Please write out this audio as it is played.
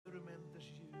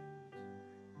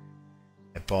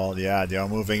Nepal, yeah, they are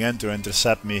moving in to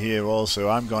intercept me here also.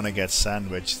 I'm gonna get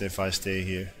sandwiched if I stay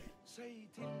here.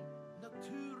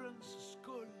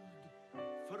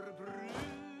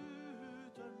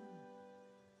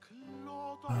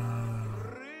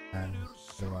 And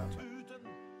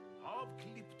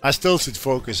I still should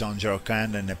focus on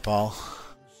Jharkhand and Nepal.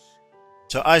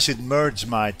 So I should merge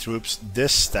my troops,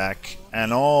 this stack,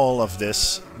 and all of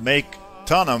this, make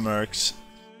ton of mercs,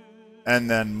 and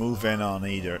then move in on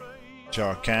either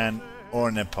Jharkhand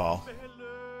or Nepal.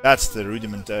 That's the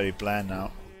rudimentary plan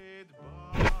now.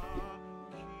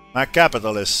 My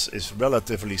capital is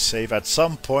relatively safe. At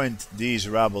some point these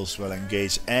rebels will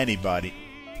engage anybody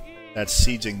that's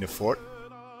sieging the fort.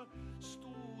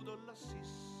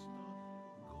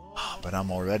 But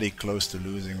I'm already close to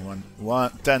losing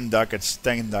 10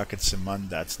 ducats a month.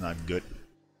 That's not good.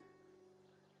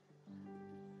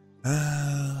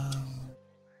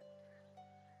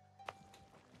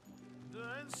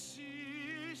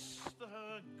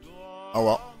 Oh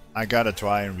well, I gotta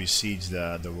try and besiege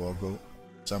the Woggle,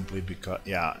 simply because,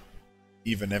 yeah,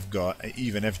 even if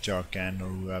Jharkhand or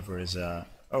whoever is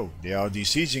oh, they are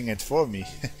besieging it for me.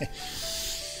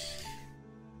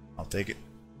 I'll take it.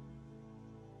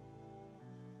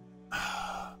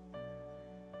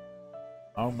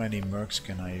 How many mercs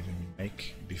can I even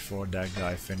make before that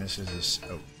guy finishes his...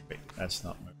 Oh, wait, that's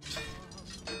not mercs.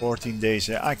 14 days,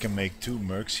 yeah, I can make 2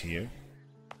 mercs here.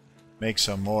 Make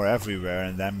some more everywhere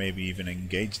and then maybe even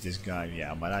engage this guy.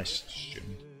 Yeah, but I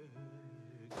shouldn't.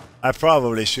 I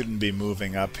probably shouldn't be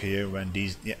moving up here when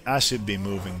these... Yeah, I should be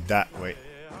moving that way.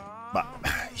 But,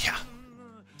 yeah,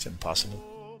 it's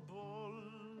impossible.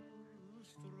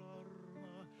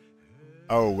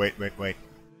 Oh, wait.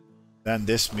 Then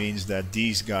this means that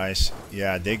these guys,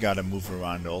 yeah, they gotta move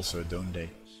around also, don't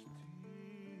they?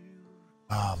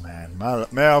 Oh man,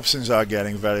 my options are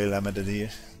getting very limited here.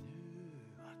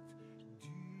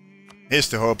 Here's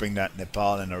to hoping that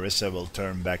Nepal and Orissa will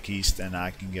turn back east and I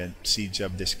can get siege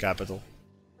up this capital.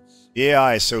 The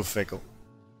AI is so fickle.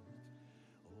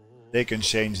 They can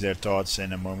change their thoughts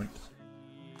in a moment.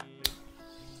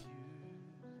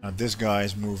 Now this guy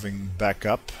is moving back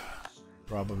up.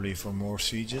 Probably for more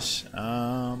sieges.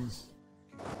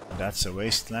 That's a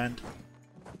wasteland.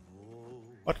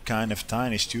 What kind of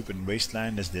tiny stupid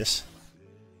wasteland is this?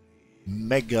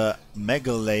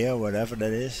 Megalea, whatever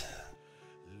that is.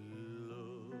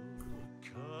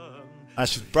 I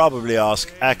should probably ask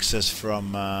access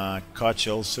from Koch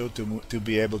also to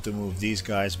be able to move these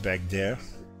guys back there.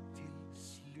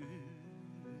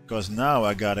 Because now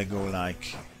I gotta go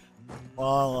like...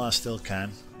 Well, I still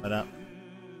can, but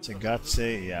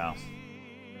Sagatse, yeah.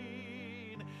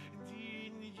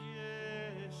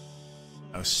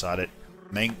 Oh, sod it.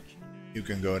 Ming, you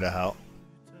can go to hell.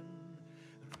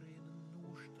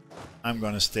 I'm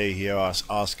gonna stay here, ask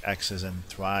access and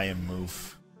try and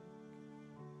move.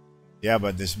 Yeah,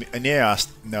 but this... Yeah,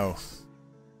 no.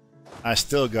 I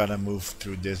still gotta move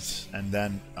through this and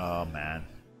then... Oh, man.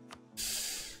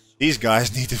 These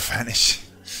guys need to vanish.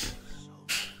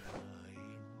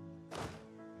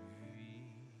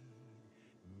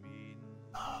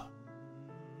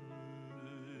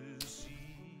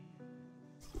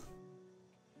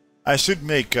 I should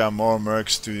make more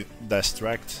mercs to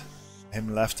distract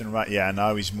him left and right. Yeah,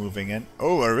 now he's moving in.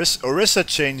 Oh, Orissa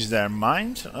changed their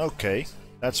mind? Okay,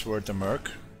 that's worth a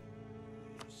merc.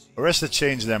 Orissa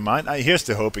changed their mind. Here's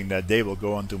to hoping that they will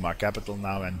go onto my capital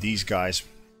now and these guys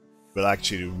will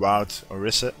actually rout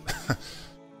Orissa.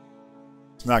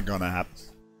 It's not gonna happen.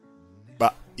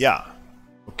 But yeah.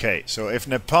 Okay, so if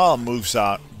Nepal moves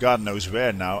out, God knows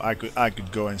where now, I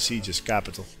could go and siege his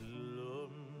capital.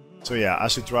 So yeah, I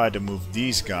should try to move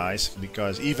these guys,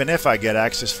 because even if I get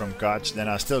access from Koch, then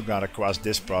I still gotta cross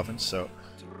this province, so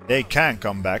they can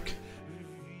come back.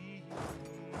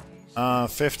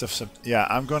 5th of September. Yeah,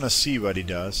 I'm gonna see what he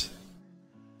does.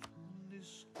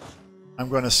 I'm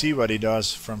gonna see what he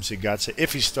does from Sigatse,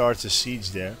 if he starts a siege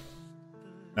there.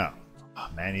 No. Oh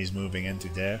man, he's moving into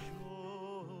there.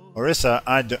 Orissa,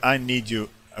 I need you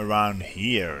around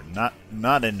here,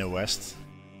 not in the west.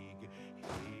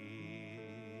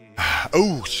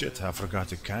 Oh shit, I forgot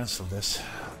to cancel this.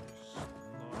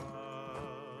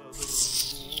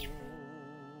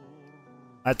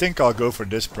 I think I'll go for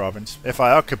this province. If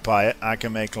I occupy it, I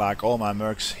can make like all my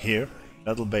mercs here.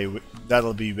 That'll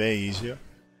be way easier.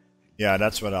 Yeah,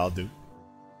 that's what I'll do.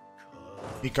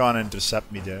 He can't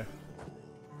intercept me there.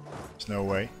 There's no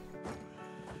way.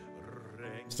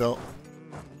 Still,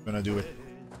 I'm gonna do it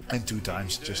in 2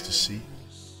 times just to see.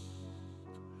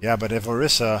 Yeah, but if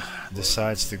Orissa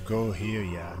decides to go here,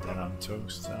 yeah, then I'm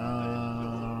toast.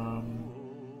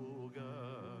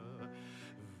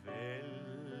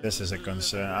 This is a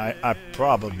concern. I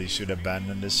probably should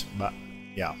abandon this, but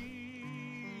yeah.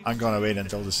 I'm gonna wait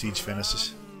until the siege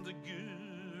finishes.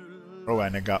 Oh,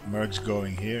 and I got mercs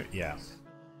going here. Yeah.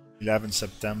 11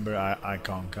 September, I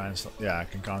can't cancel. Yeah, I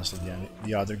can cancel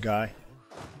the other guy.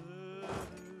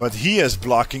 But he is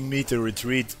blocking me to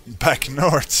retreat back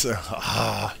north, so...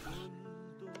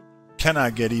 Can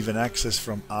I get even access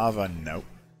from Ava? No.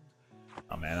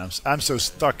 Oh man, I'm so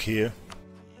stuck here.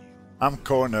 I'm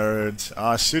cornered.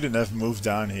 I shouldn't have moved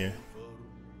down here.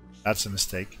 That's a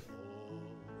mistake.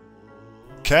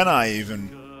 Can I even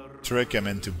trick him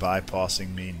into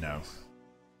bypassing me? No.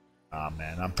 Ah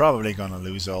man, I'm probably gonna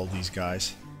lose all these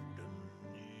guys.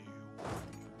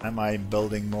 Am I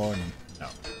building more? No.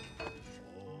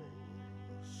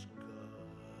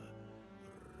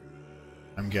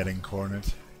 I'm getting cornered.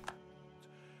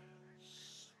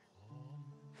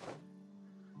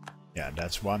 Yeah,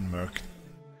 that's one merc.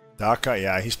 Daka,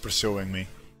 yeah, he's pursuing me.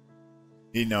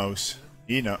 He knows.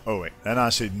 Oh wait, then I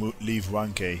should leave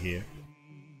 1k here.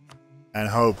 And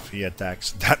hope he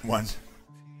attacks that one.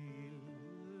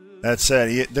 That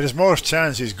said, there's more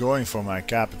chance he's going for my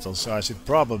capital, so I should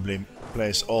probably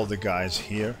place all the guys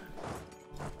here.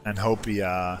 And hope he,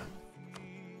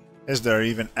 Is there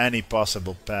even any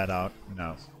possible pad out?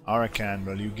 No. Arakan,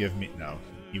 will you give me... No,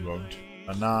 he won't.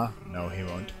 Lana? No, he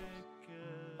won't.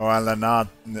 Oh, and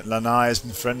Lana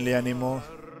isn't friendly anymore?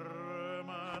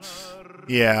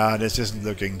 Yeah, this isn't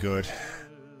looking good.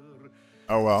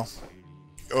 Oh well.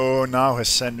 Oh, now his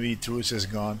Senvi truce is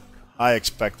gone. I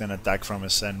expect an attack from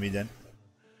his Senvi then.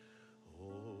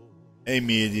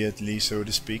 Immediately, so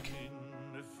to speak.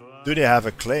 Do they have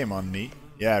a claim on me?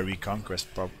 Yeah, Reconquest.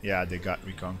 Yeah, they got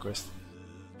Reconquest.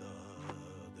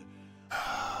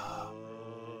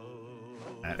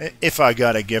 And if I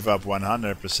gotta give up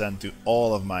 100% to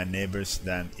all of my neighbors,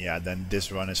 then yeah, then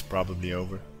this run is probably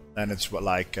over. Then it's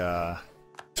like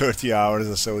 30 hours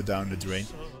or so down the drain.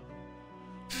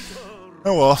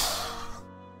 Oh well.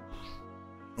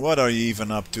 What are you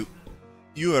even up to?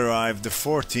 You arrived the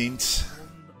 14th.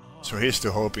 So here's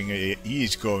to hoping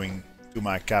he's going to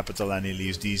my capital and he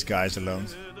leaves these guys alone.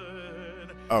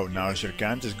 Oh, now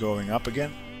Sherkant is going up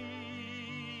again.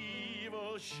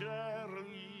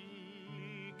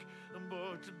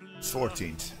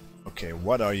 14th. Okay,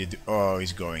 what are you doing? Oh,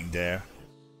 he's going there.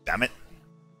 Damn it.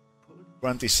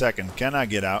 22nd. Can I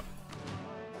get out?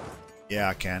 Yeah,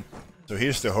 I can. So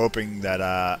here's to hoping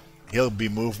that he'll be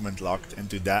movement locked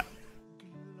into that.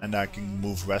 And I can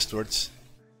move westwards.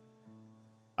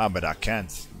 Ah, but I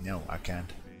can't. No, I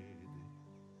can't.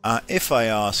 If I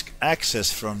ask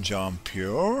access from John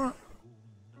Pure...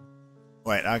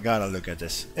 Wait, I gotta look at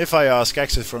this. If I ask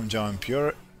access from John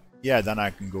Pure, yeah, then I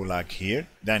can go like here,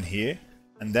 then here,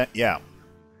 and then, yeah.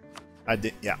 I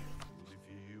did, yeah.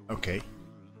 Okay.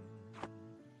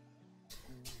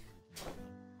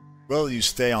 Will you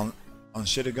stay on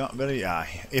Chittagong? Well, yeah,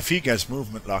 if he gets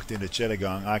movement locked into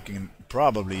Chittagong, I can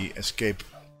probably escape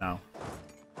now.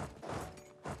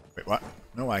 Wait, what?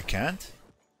 No, I can't?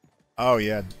 Oh,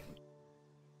 yeah.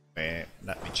 Wait,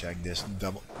 let me check this.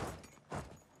 Double.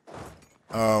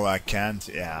 Oh, I can't.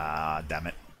 Yeah, damn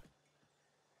it.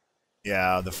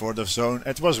 Yeah, the 4th of zone.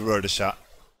 It was worth a shot.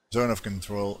 Zone of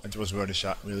control. It was worth a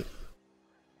shot, really.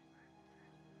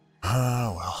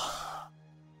 Ah, well.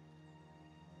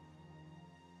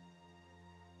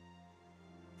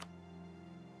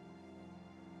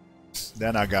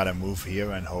 Then I gotta move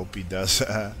here and hope he does.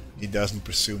 He doesn't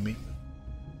pursue me.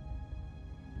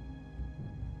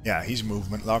 Yeah, he's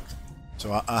movement locked.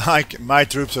 So my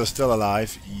troops are still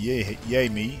alive. Yay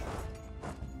me.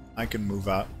 I can move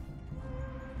out.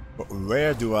 But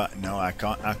where do I... No, I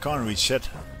can't reach it.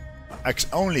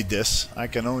 Only this. I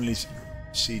can only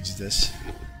siege this.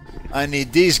 I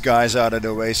need these guys out of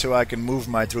the way so I can move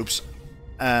my troops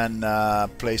and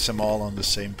place them all on the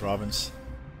same province.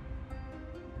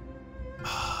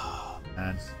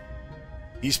 Man.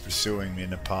 He's pursuing me,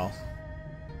 Nepal.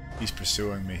 He's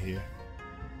pursuing me here.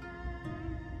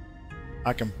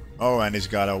 I can... Oh, and he's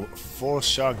got a 4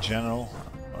 shock general.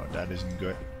 Oh, that isn't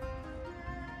good.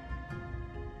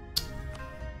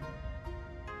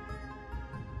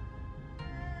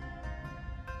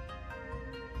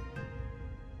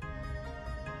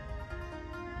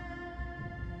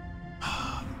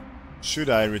 Should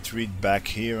I retreat back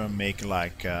here and make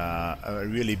like a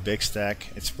really big stack?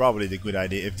 It's probably the good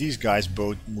idea. If these guys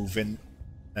both move in,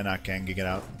 then I can get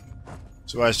out.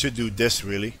 So I should do this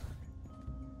really.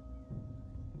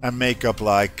 And make up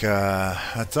like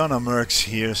a ton of mercs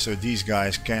here so these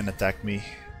guys can attack me.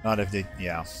 Not if they...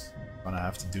 yeah, I'm gonna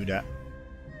have to do that.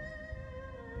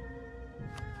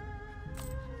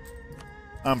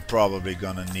 I'm probably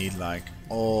gonna need like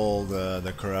all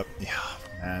the corrupt. Yeah,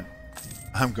 man.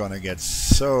 I'm gonna get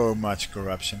so much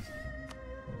corruption.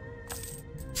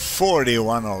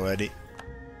 41 already.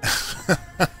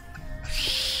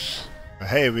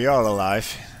 Hey, we are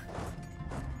alive.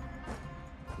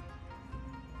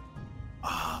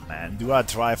 Ah, man, do I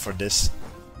try for this?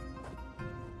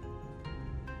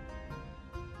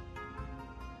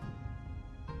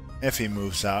 If he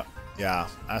moves out, yeah,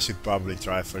 I should probably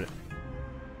try for it.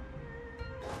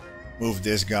 Move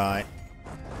this guy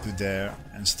to there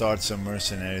and start some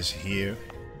mercenaries here.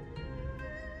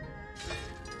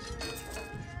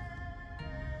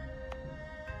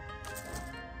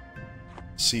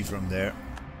 See from there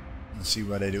and see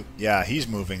what they do. Yeah, he's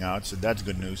moving out, so that's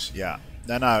good news. Yeah,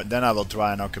 then I will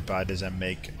try and occupy this and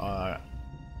make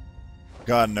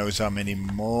God knows how many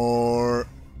more.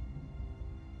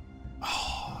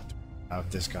 Oh, I have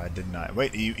this guy, didn't I?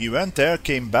 Wait, you went there,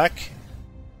 came back,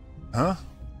 huh?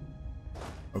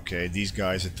 Okay, these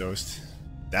guys are toast.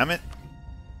 Damn it!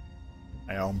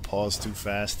 I unpaused too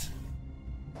fast.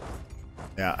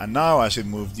 Yeah, and now I should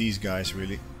move these guys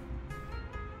really.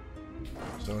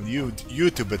 So you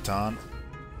to Bataan.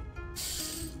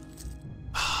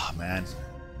 Ah, man.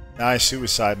 I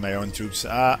suicide my own troops.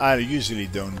 I usually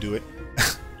don't do it.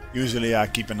 Usually I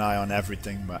keep an eye on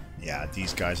everything, but yeah,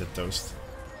 these guys are toast.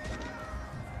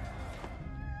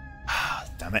 Ah,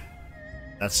 damn it.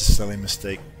 That's a silly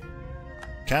mistake.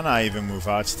 Can I even move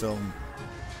out still?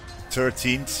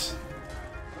 13th?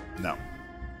 No.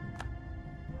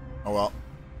 Oh well.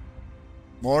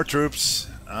 More troops.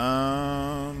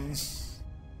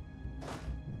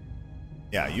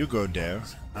 Yeah, you go there.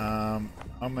 How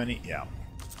many? Yeah.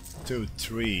 2,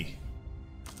 3.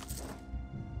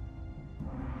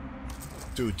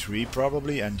 2, 3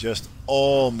 probably, and just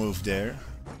all move there.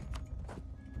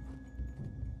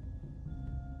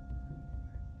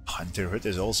 Hunter Hood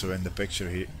is also in the picture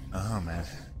here. Oh man.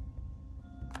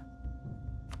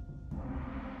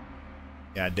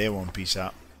 Yeah, they won't peace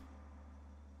out.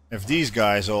 If these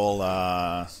guys all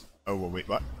oh wait,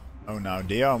 what? Oh, now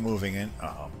they are moving in.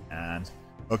 Oh man.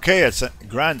 Okay, it's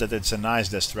granted it's a nice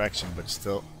distraction, but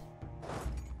still.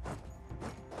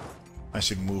 I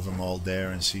should move them all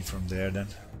there and see from there then.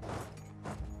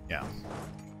 Yeah.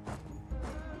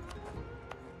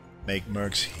 Make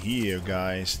mercs here,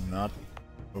 guys, not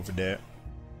over there.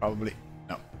 Probably.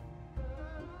 No.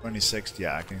 26th,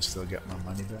 yeah, I can still get my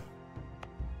money back.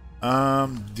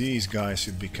 These guys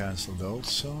should be cancelled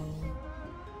also.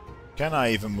 Can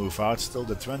I even move out still?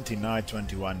 The 29,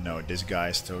 21, no, this guy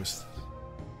is toast.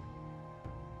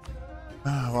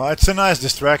 Well, it's a nice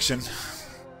distraction.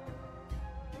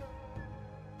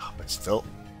 But still,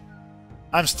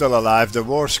 I'm still alive. The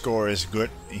war score is good.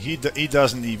 He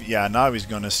doesn't even. Yeah, now he's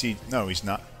gonna siege. No, he's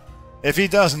not. If he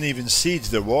doesn't even siege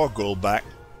the war goal back,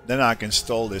 then I can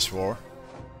stall this war.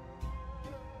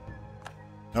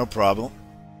 No problem.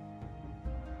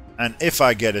 And if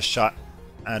I get a shot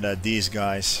at these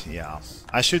guys, yeah,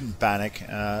 I shouldn't panic.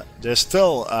 There's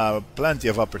still plenty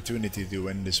of opportunity to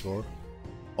win this war.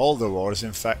 All the wars,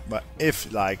 in fact. But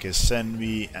if like a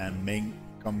Senwi and Ming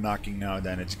come knocking now,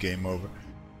 then it's game over.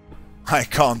 I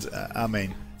can't. I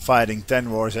mean, fighting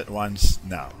 10 wars at once.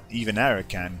 No, even Eric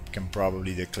can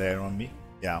probably declare on me.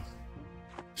 Yeah.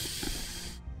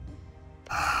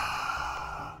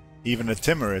 Even the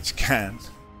Timurids can,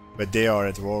 but they are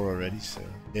at war already, so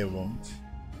they won't.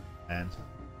 And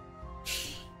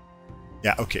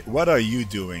yeah, okay. What are you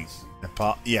doing?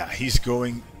 Yeah, he's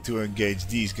going to engage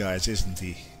these guys, isn't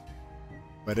he?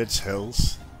 But it's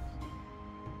hills.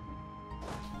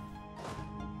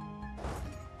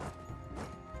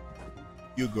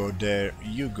 You go there,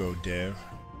 you go there.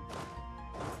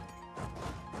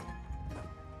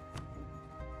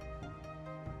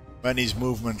 When is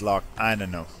movement locked? I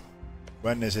don't know.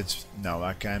 When is it? No,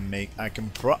 I can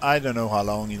I don't know how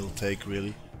long it'll take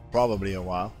really. Probably a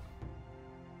while.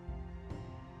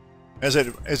 Is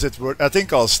it worth? I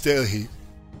think I'll still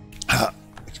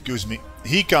excuse me.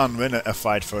 He can't win a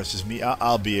fight versus me.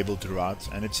 I'll be able to rout,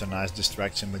 and it's a nice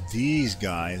distraction. But these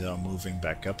guys are moving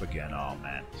back up again. Oh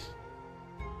man.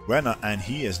 And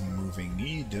he isn't moving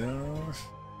either.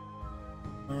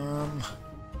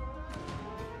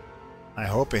 I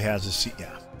hope he has a C.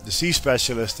 Yeah, the C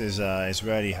specialist is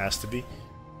where he has to be.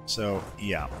 So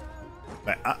yeah,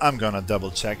 but I'm gonna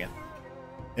double check it.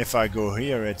 If I go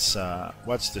here, it's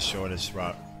what's the shortest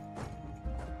route?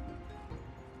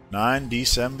 9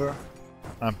 December.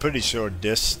 I'm pretty sure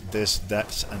this,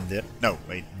 that, and that. No,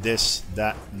 wait, this,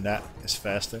 that, and that is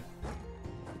faster.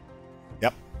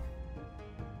 Yep.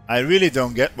 I really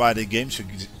don't get why the game should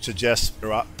suggest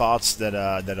paths that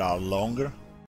are longer.